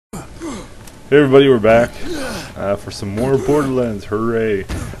Hey everybody, we're back for some more Borderlands. Hooray!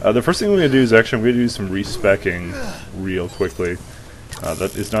 The first thing we're going to do is actually I'm going to do some respecking real quickly.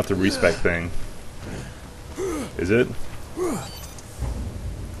 That is not the respec thing. Is it?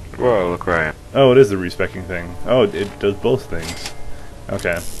 Whoa, look right. Oh, it is the respecking thing. Oh, it does both things.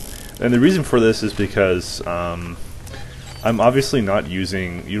 Okay. And the reason for this is because I'm obviously not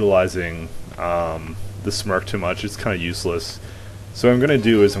utilizing the smirk too much. It's kind of useless. So what I'm going to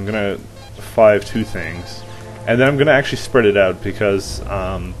do is I'm going to 5-2 things, and then I'm going to actually spread it out because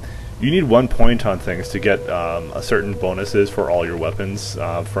you need 1 point on things to get a certain bonuses for all your weapons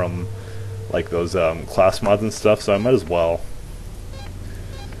from like those class mods and stuff, so I might as well.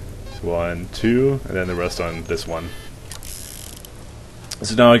 So 1, 2, and then the rest on this one.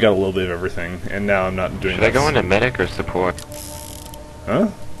 So now I got a little bit of everything, and now I'm not doing. Should I go into medic or support? Huh?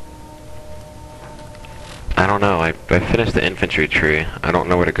 I don't know. I finished the infantry tree. I don't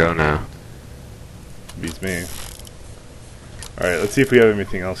know where to go now. Beats me. Alright, let's see if we have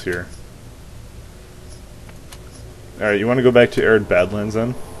anything else here. Alright, you want to go back to Arid Badlands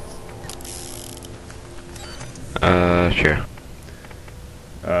then? Sure.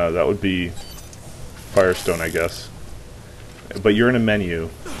 That would be Firestone, I guess. But you're in a menu,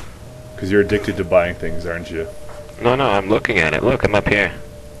 because you're addicted to buying things, aren't you? No, I'm looking at it. Look, I'm up here.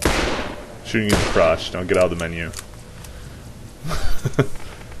 Shooting you in the crotch. Don't get out of the menu.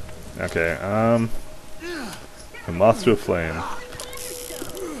 Okay, a moth to a flame.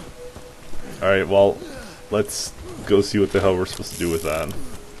 Alright, well, let's go see what the hell we're supposed to do with that.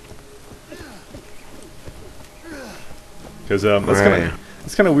 Because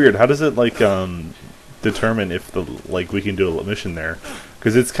that's kind of weird. How does it like determine if we can do a mission there?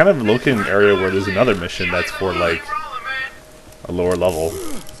 Because it's kind of located in an area where there's another mission that's for like a lower level.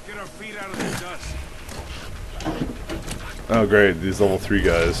 Oh great, these level 3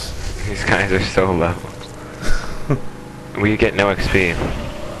 guys. These guys are so low. We get no XP.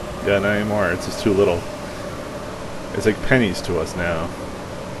 Yeah, not anymore. It's just too little. It's like pennies to us now.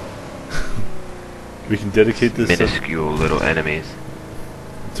 We can dedicate this minuscule little enemies.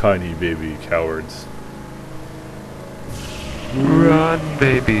 Tiny baby cowards. Run,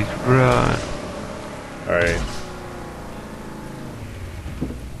 babies, run. Alright.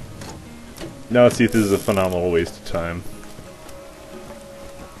 Now let's see if this is a phenomenal waste of time.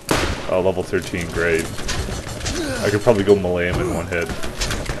 Oh, level 13, great. I could probably go melee him in one hit.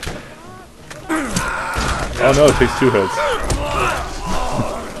 Oh no, it takes 2 hits.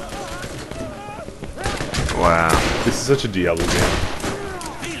 Wow. This is such a Diablo game.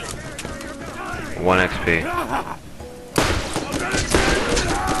 1 XP.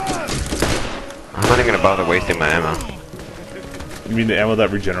 I'm not even gonna bother wasting my ammo. You mean the ammo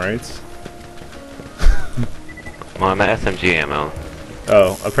that regenerates? Well, I'm at SMG ammo.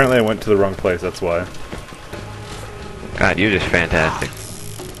 Oh, apparently I went to the wrong place, that's why. God, you're just fantastic.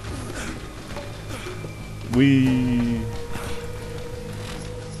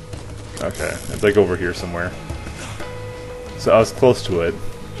 Okay, it's like over here somewhere. So I was close to it,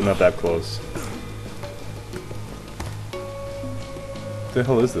 but not that close. What the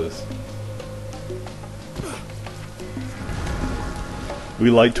hell is this? We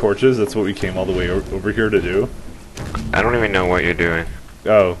light torches, that's what we came all the way over here to do. I don't even know what you're doing.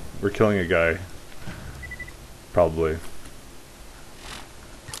 Oh, we're killing a guy. Probably.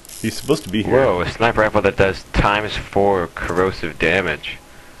 He's supposed to be here. Whoa, a sniper rifle that does ×4 corrosive damage.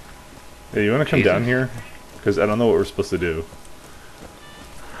 Hey, you wanna come down here? Because I don't know what we're supposed to do.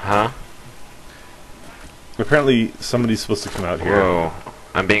 Huh? Apparently somebody's supposed to come out here. Whoa,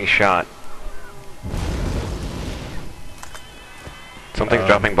 I'm being shot. Something's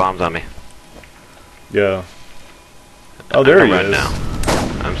dropping bombs on me. Yeah. Oh, there he is. Now.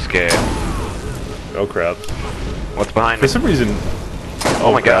 I'm scared. Oh crap. What's behind For me? some reason...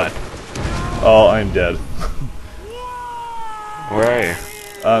 Oh my god. Oh, I'm dead. Where are you?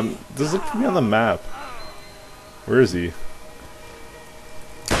 Does look for me on the map. Where is he?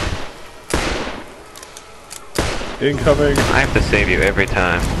 Incoming! I have to save you every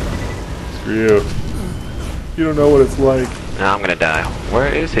time. Screw you. You don't know what it's like. Now I'm gonna die.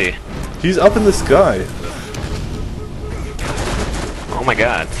 Where is he? He's up in the sky. Oh my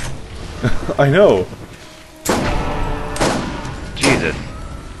god. I know. Jesus.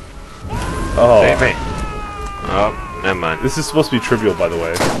 Oh. Save me. Oh, never mind. This is supposed to be trivial, by the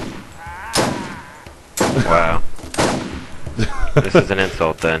way. Wow. This is an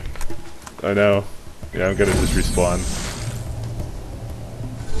insult then. I know. Yeah, I'm gonna just respawn.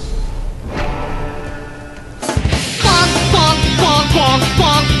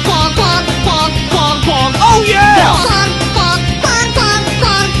 Oh yeah!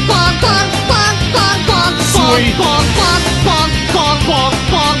 Let's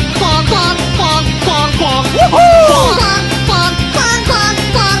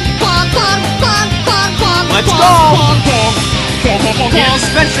go! Need a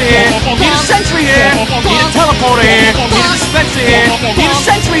dispenser here. Need a sentry here. Need a teleporter here. Need a dispenser here. Need a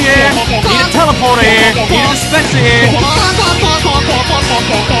sentry here. Need a teleporter here. Need a dispenser here.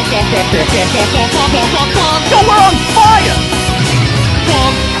 Yo, we're on fire!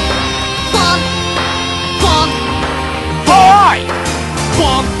 Alright!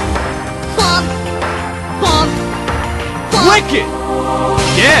 Wicked!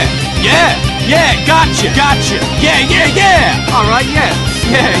 Yeah, gotcha. Yeah. Alright, yeah,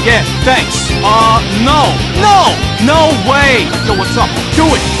 thanks. No way. Yo, what's up? Do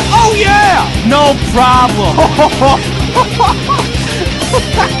it. Oh, yeah! No problem.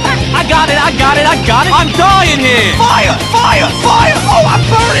 I got it. I'm dying here. Fire! Oh, I'm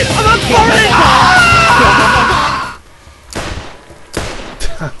burning. Ah!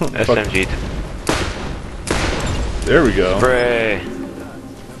 SMG. There we go. Spray.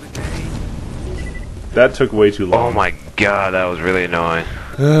 That took way too long. Oh my god, that was really annoying.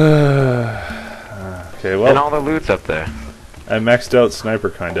 Okay, well, And all the loot's up there. I maxed out sniper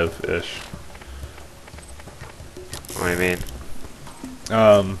kind of ish. What do you mean?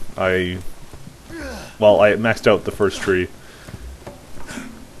 I maxed out the first tree.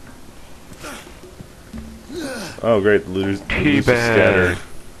 Oh great, the looters Teabag. scattered.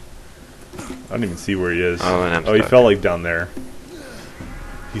 I don't even see where he is. Oh, and I'm he stuck. fell like down there.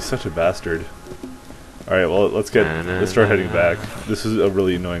 He's such a bastard. Alright, well let's start heading back. This is a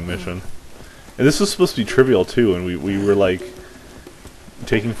really annoying mission. And this was supposed to be trivial too, and we were like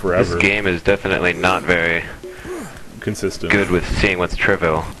taking forever. This game is definitely not very Consistent. good with seeing what's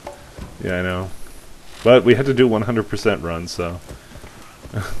trivial. Yeah, I know. But we had to do 100% run, so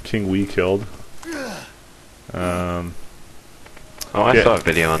King Wee killed. Oh, I saw a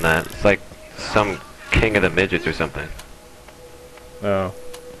video on that. It's like some king of the midgets or something. Oh.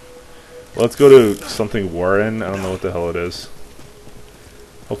 Well, let's go to something Warren. I don't know what the hell it is.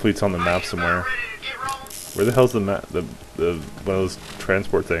 Hopefully it's on the map somewhere. Where the hell's the map? The one of those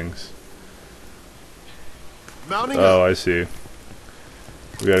transport things. Oh, I see.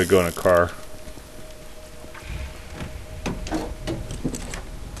 We gotta go in a car.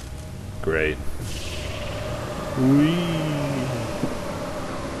 Great. Whee!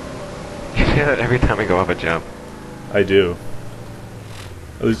 You say that every time we go off a jump. I do.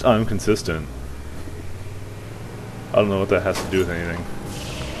 At least I'm consistent. I don't know what that has to do with anything.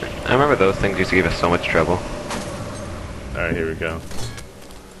 I remember those things used to give us so much trouble. Alright, here we go.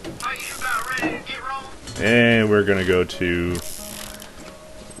 And we're gonna go to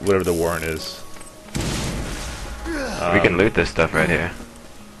whatever the Warren is. We can loot this stuff right here.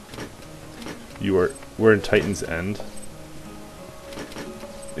 We're in Titan's End.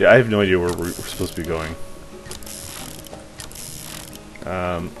 Yeah, I have no idea where we're supposed to be going.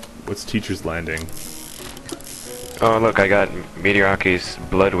 What's Teacher's Landing? Oh look, I got Meteoroki's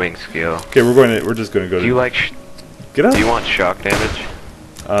Bloodwing skill. Okay, we're just gonna go Do you like get up? Do you want shock damage?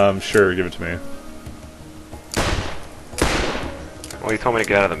 Sure, give it to me. Well, you told me to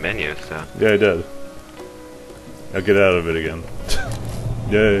get out of the menu, so. Yeah, I did. Now get out of it again.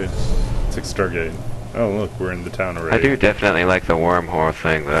 Yay. It's like Stargate. Oh, look, we're in the town already. I do definitely like the wormhole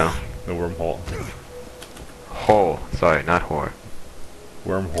thing, though. The wormhole. Hole. Sorry, not whore.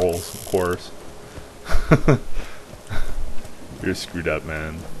 Wormholes, of course. You're screwed up,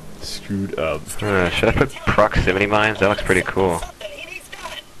 man. Screwed up. Should I put proximity mines? That looks pretty cool.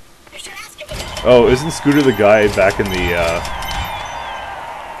 Oh, isn't Scooter the guy back in the,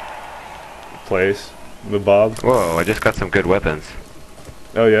 place? The Bob? Whoa, I just got some good weapons.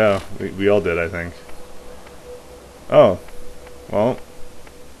 Oh yeah, we all did, I think. Oh. Well.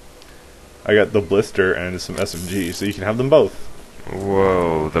 I got the blister and some SMG, so you can have them both.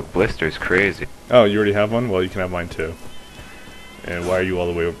 Whoa, the blister's crazy. Oh, you already have one? Well, you can have mine too. And why are you all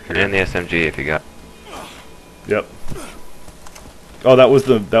the way over here? And the SMG if you got. Yep. Oh, that was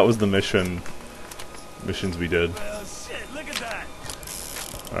the missions we did.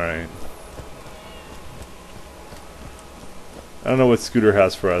 Alright. I don't know what Scooter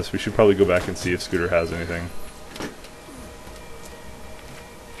has for us. We should probably go back and see if Scooter has anything.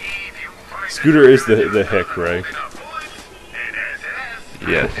 Scooter is the hick, right?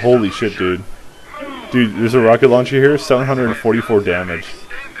 Yes. Holy shit, dude. Dude, there's a rocket launcher here, 744 damage.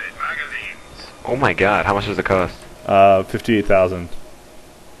 Oh my god, how much does it cost? 58,000.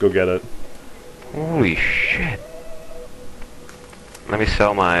 Go get it. Holy shit. Let me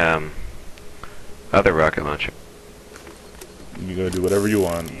sell my, other rocket launcher. You can go do whatever you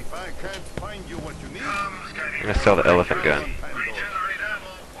want. If I can't find you what you need, I'm gonna sell the elephant gun.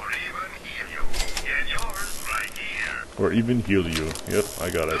 Or even heal you. Yep, I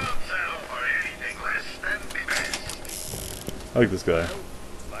got it. I like this guy.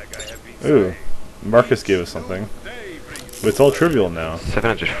 Ooh, Marcus gave us something. But it's all trivial now.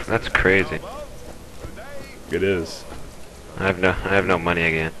 700. That's crazy. It is. I have no money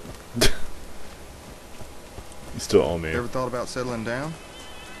again. You still owe me. Ever thought about settling down?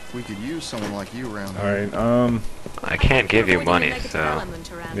 We could use someone like you around here. Alright, I can't give you money, so.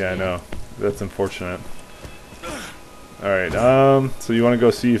 yeah, I know. That's unfortunate. Alright, so you want to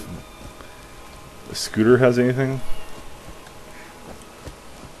go see if Scooter has anything?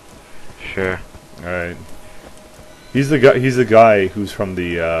 Sure. Alright. He's the guy who's from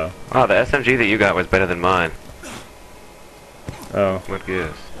the, Oh, the SMG that you got was better than mine. oh. What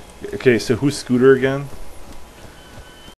gives? Okay, so who's Scooter again?